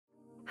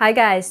Hi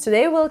guys,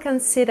 today we'll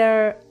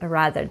consider a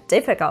rather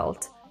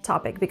difficult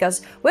topic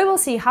because we will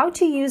see how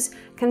to use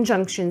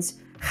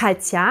conjunctions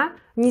хотя,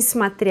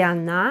 несмотря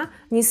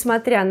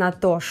на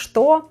то,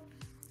 что,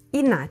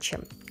 иначе.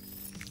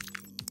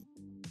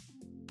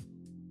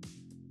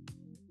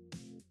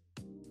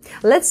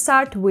 Let's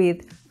start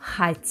with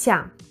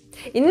хотя.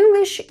 In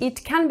English,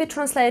 it can be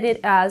translated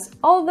as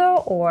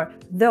although or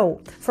though.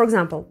 For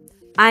example,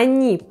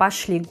 они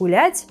пошли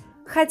гулять,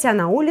 хотя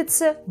на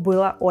улице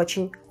было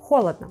очень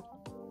холодно.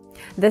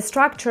 The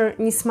structure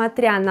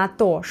 «несмотря на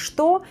то,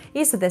 что»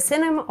 is the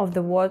synonym of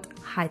the word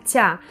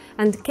хотя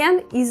and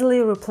can easily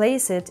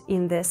replace it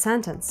in the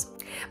sentence.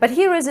 But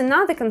here is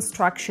another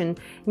construction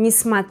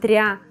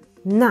 «несмотря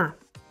на».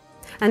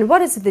 And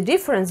what is the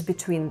difference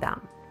between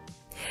them?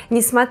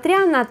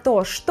 Несмотря на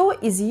то, что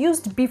is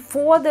used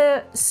before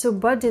the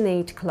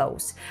subordinate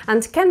clause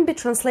and can be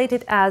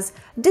translated as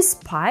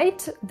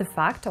despite the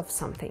fact of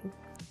something.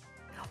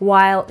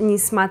 While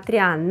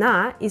несмотря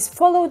на is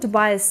followed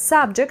by a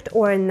subject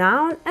or a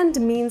noun and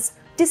means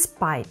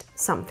despite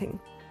something.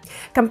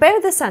 Compare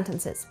the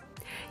sentences.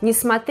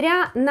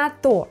 Несмотря на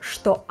то,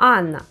 что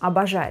Анна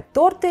обожает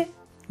торты,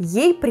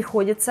 ей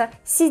приходится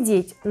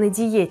сидеть на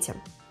диете.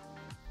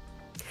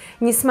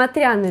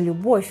 Несмотря на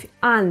любовь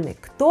Анны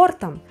к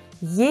тортам,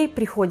 ей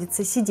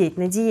приходится сидеть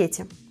на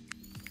диете.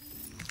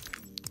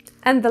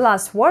 And the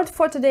last word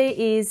for today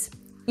is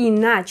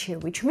Иначе,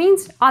 which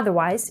means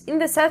otherwise in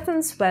the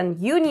sentence when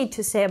you need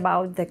to say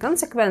about the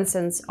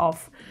consequences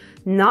of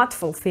not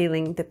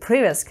fulfilling the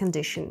previous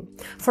condition.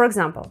 For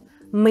example,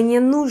 мне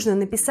нужно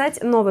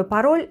написать новый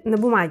пароль на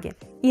бумаге,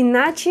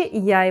 иначе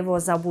я его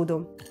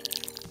забуду.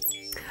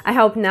 I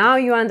hope now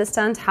you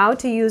understand how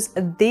to use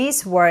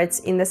these words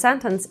in the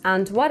sentence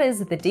and what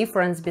is the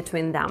difference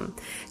between them.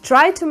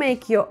 Try to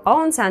make your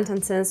own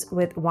sentences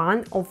with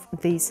one of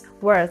these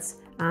words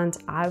and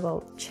I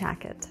will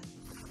check it.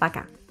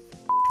 Пока.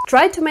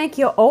 Try to make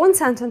your own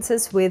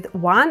sentences with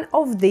one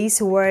of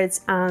these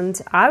words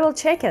and I will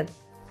check it.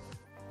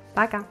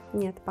 Пока.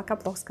 Нет, пока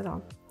плохо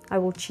сказала. I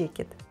will check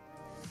it.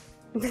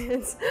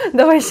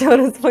 Давай еще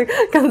раз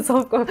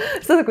концовку.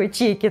 Что такое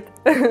check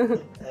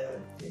it?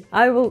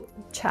 I will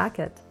check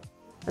it.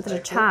 Это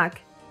же check.